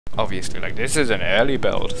Obviously, like, this is an early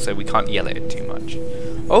build, so we can't yell at it too much.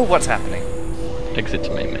 Oh, what's happening? Exit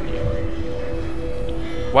to main menu.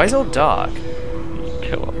 Why is it all dark?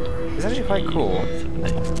 Co-op. It's actually quite cool.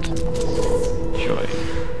 Joy.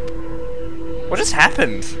 What just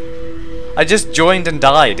happened? I just joined and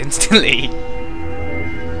died instantly.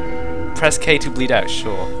 Press K to bleed out,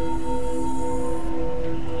 sure.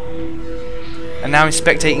 And now I'm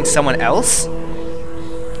spectating someone else?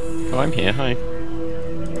 Oh, I'm here, hi.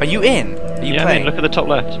 Are you in? Are you Yeah, playing? I mean, look at the top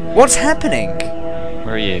left. What's happening?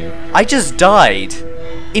 Where are you? I just died.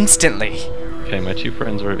 Instantly. Okay, my two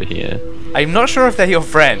friends are over here. I'm not sure if they're your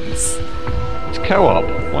friends. It's co-op.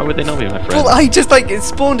 Why would they not be my friends? Well, I just, like,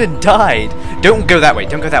 spawned and died. Don't go that way.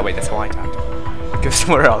 Don't go that way. That's how I died. Go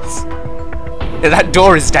somewhere else. That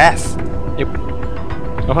door is death. Yep.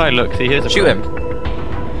 Oh, hi, look. See, here's a Shoot friend.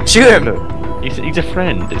 him. Shoot him. Look. He's a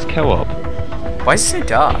friend. It's co-op. Why is it so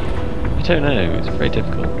dark? I don't know. It's very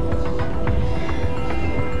difficult.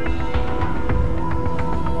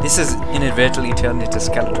 This has inadvertently turned into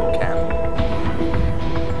Skeletor Cam.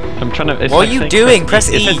 I'm trying to... What are you doing? Press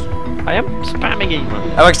E. I am spamming E.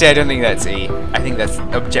 Oh, actually, I don't think that's E. I think that's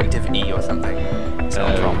objective E or something. It's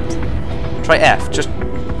not a prompt. Try F. Just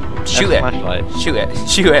shoot it. Flashlight. Shoot it.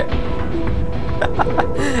 Shoot it.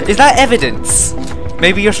 Is that evidence?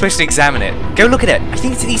 Maybe you're supposed to examine it. Go look at it. I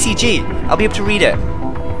think it's an ECG. I'll be able to read it.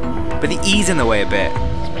 But the E's in the way a bit.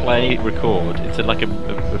 It's play, record. It's like a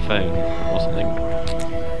phone or something.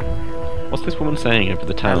 What's this woman saying over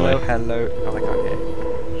the tower? Hello, hello. Oh, I can't hear.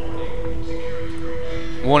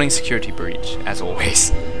 Warning, security breach, as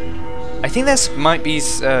always. I think this might be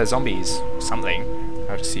zombies. Something,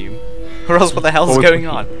 I would assume. Or else what the hell's going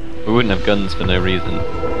on? We wouldn't have guns for no reason.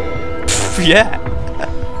 Yeah.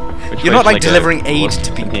 You're not like delivering aid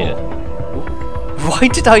to people. Here? Why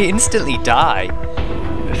did I instantly die?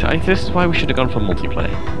 This is why we should have gone for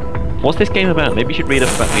multiplayer. What's this game about? Maybe you should read up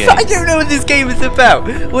about the I don't know what this game is about.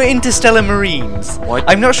 We're Interstellar Marines.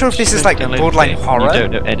 I'm not sure if this is like borderline horror. You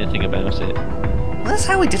don't know anything about it. Well, that's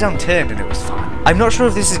how we did Unturned and it was fun. I'm not sure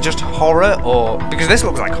if this is just horror or... Because this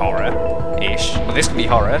looks like horror-ish. Well, this could be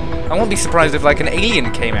horror. I won't be surprised if like an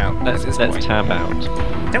alien came out. Let's tab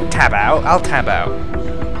out. Don't tab out. I'll tab out.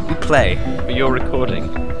 You play. But you're recording.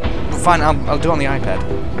 Fine, I'll do it on the iPad.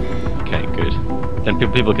 Okay, good. Then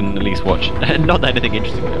people can at least watch. Not that anything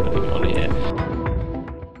interesting happening on here.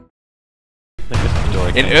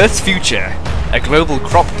 In Earth's future, a global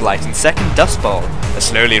crop blight and second dust bowl are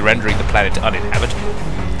slowly rendering the planet uninhabitable.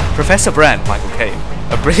 Professor Brand, Michael Caine,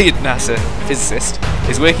 a brilliant NASA physicist,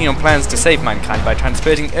 is working on plans to save mankind by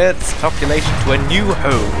transporting Earth's population to a new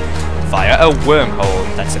home via a wormhole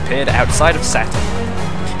that's appeared outside of Saturn.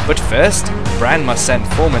 But first, Brand must send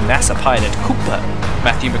former NASA pilot Cooper,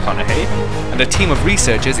 Matthew McConaughey, and a team of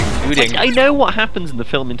researchers including... I know what happens in the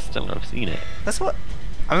film Interstellar, I've seen it. That's what...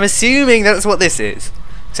 I'm assuming that's what this is.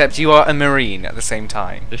 Except you are a Marine at the same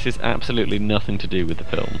time. This is absolutely nothing to do with the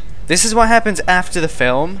film. This is what happens after the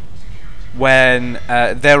film, when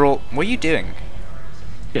they're all... What are you doing?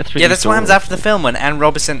 Yeah, that's what happens after the film when Anne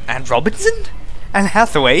Robinson... Anne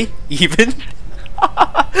Hathaway, even...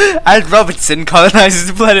 Anne Robinson colonizes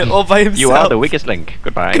the planet all by himself. You are the weakest link.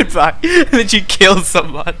 Goodbye. Goodbye. And then she kills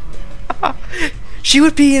someone. She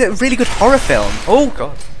would be in a really good horror film. Oh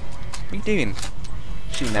god. What are you doing?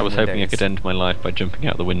 I was hoping I could end my life by jumping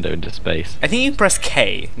out the window into space. I think you press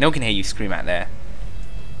K. No one can hear you scream out there.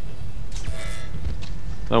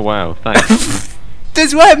 Oh wow, thanks.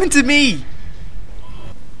 That's what happened to me!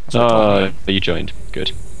 Oh, you joined.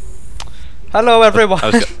 Good. Hello everyone!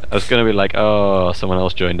 I was going to be like, oh, someone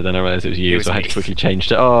else joined, and then I realised it was you, so I had to quickly change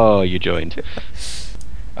to, oh, you joined.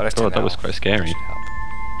 Oh, that was quite scary.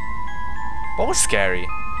 What was scary?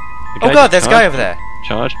 Oh god, there's a guy over there.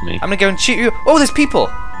 Charged me. I'm gonna go and shoot you. Oh, there's people!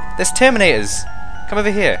 There's Terminators! Come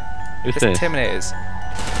over here. Who's there's this? Terminators.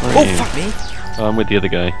 Oh, fuck me! Oh, I'm with the other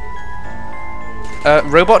guy.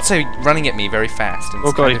 Robots are running at me very fast. And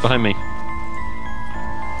oh god, he's behind me.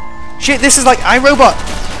 Shit, this is like iRobot!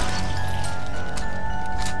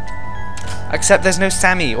 Except there's no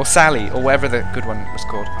Sammy or Sally or whatever the good one was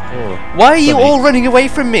called. Oh, why are you all running away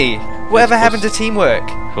from me? Whatever happened to teamwork?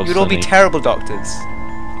 You'd all be Sunny. terrible doctors.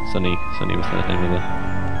 Sunny was the name of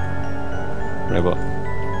the robot.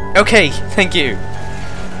 Okay, thank you.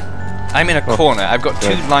 I'm in a corner. I've got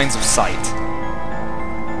two lines of sight.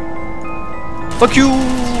 Fuck you!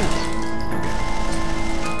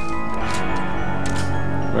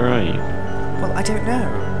 Where are you? Well, I don't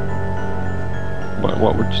know.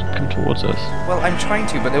 What would come towards us? Well, I'm trying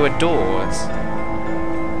to, but there were doors.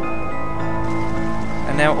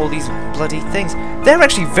 And now all these bloody things. They're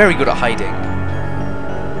actually very good at hiding.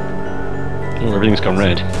 Oh, everything's gone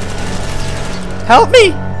red. Help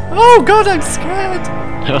me! Oh god, I'm scared!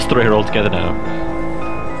 Us three are all together now.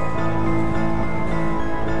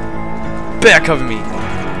 Bear, cover me!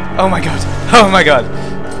 Oh my god! Oh my god!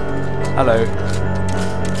 Hello.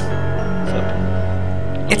 What's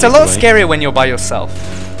up? It's a lot scarier when you're by yourself.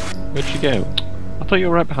 Where'd you go? I thought you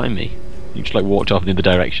were right behind me. You just like walked off in the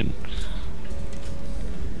direction.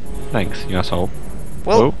 Thanks, you asshole.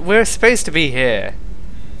 Well, Whoa. we're supposed to be here.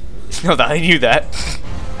 It's not that I knew that.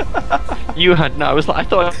 You had no. I was like, I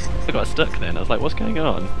thought I got stuck then. I was like, what's going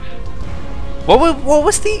on?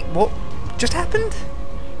 What just happened?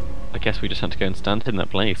 I guess we just had to go and stand in that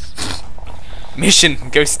place. Mission: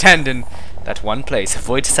 go stand in that one place.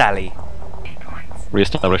 Avoid Sally.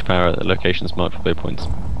 Re-establish power at locations marked for waypoints.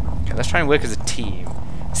 Okay, let's try and work as a team.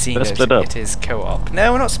 Seeing Let's as split up. it is co-op.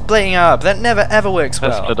 No, we're not splitting up. That never ever works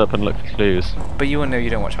Let's well. split up and look for clues. But you will know you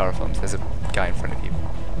don't watch horror films. There's a guy in front of you.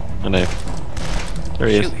 I know. There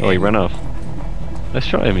he is. Shoot Oh, he him. ran off. Let's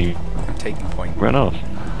shot him. He I'm taking point. ran off.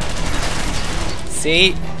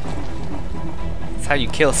 See? That's how you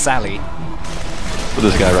kill Sally. But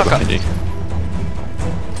there's a guy right Fuck up. behind you.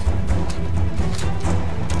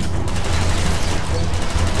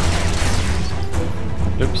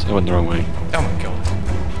 Oops, I went the wrong way. Oh my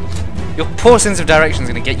god. Your poor sense of direction is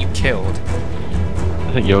going to get you killed.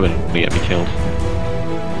 I think you're going to get me killed.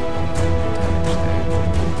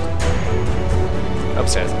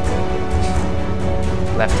 Upstairs.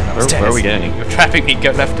 Left and Where upstairs. are we going? You're trapping me.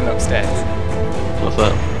 Go left and upstairs. What's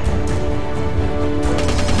that?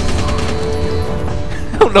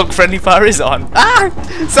 Oh look, friendly fire is on. Ah!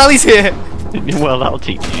 Sally's here! Well, that'll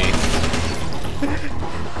teach you.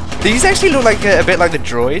 These actually look like a bit like the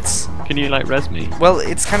droids. Can you like res me? Well,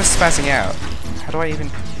 it's kind of spazzing out. How do I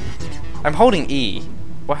even... I'm holding E.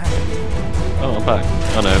 What happened? Oh, I'm back.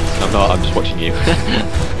 Oh no, I'm not. I'm just watching you.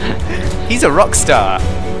 He's a rock star.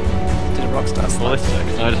 Did a rock star Well, slide? this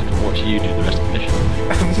sucks. I just have to watch you do the rest of the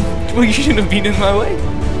mission. Well, you shouldn't have been in my way.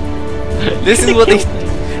 This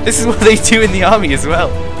is what they do in the army as well.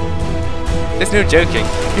 There's no joking.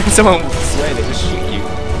 If someone swear, they just shoot you.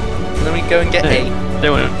 And then we go and get Hey, A.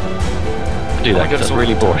 don't want to do Oh my that. God, That's it's all-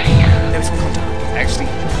 really boring. No, it's all contact. Actually,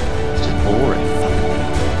 It's just boring.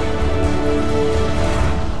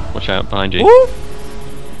 Watch out behind you. woo!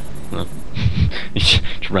 No. You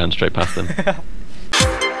just ran straight past them.